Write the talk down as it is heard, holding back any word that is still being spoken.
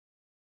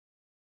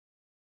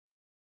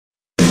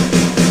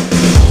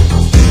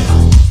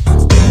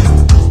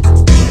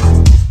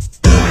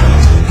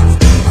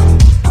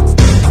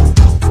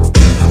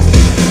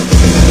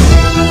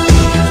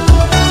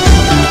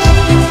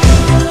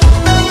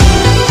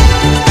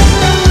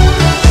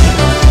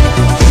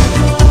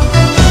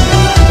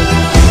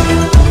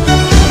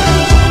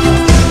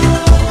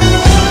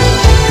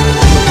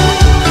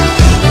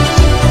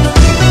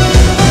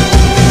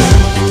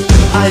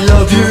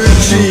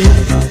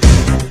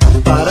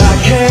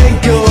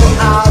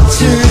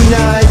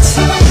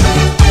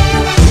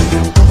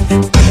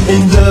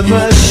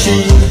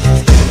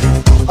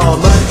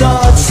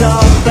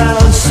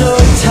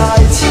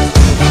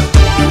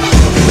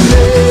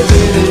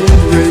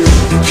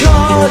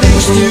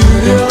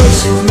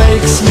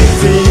makes me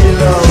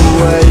feel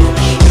awake.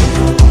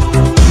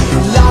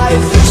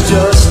 Life is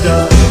just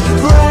a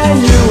brand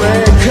new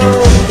echo,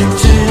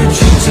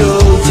 digital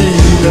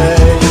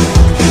delay.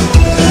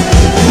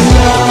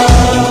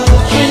 Love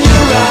in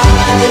your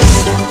eyes,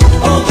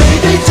 oh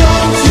baby,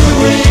 don't you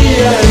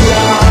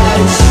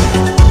realize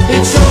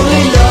it's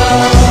only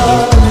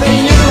love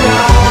in your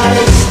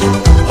eyes?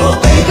 Oh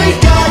baby,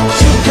 got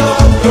to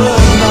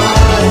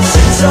compromise.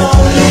 It's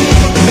only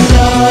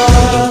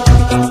love.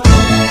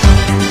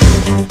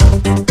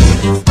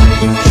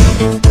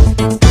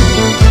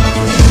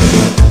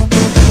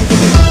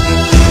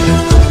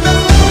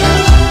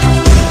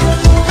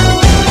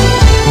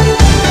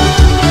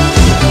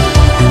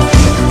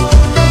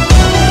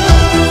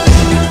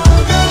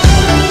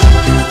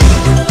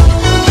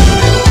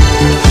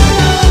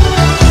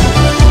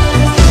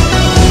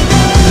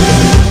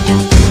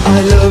 I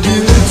love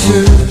you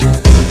too,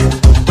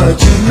 but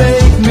you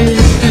make me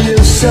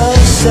feel so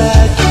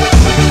sad.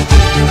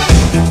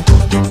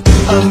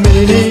 A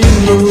mini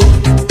moon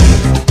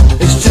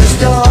is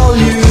just all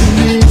you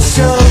need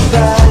so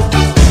bad.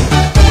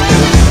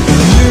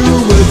 You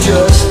were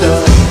just a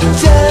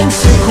dance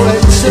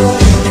sequencer,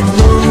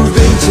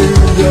 moving to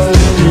the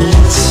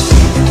beats,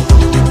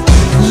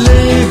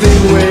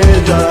 living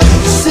with a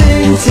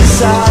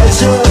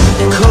synthesizer,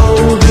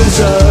 cold as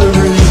a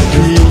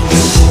repeat.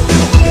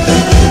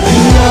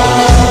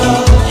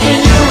 Love in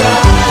your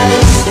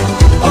eyes,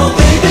 oh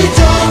baby,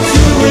 don't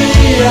you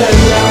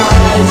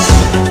realize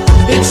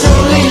it's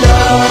only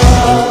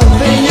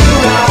love in your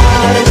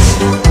eyes?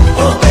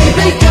 Oh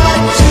baby, got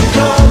to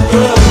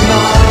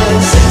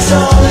compromise. It's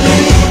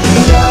only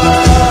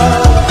love.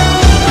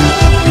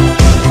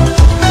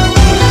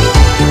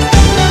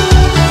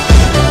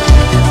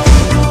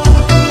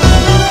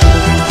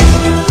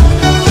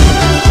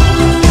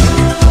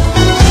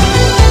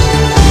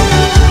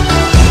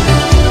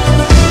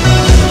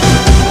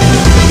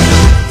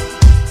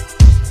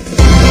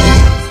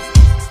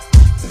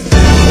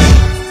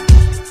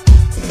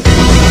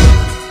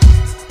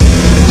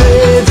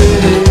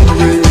 Living in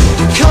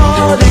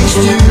recording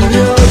studios.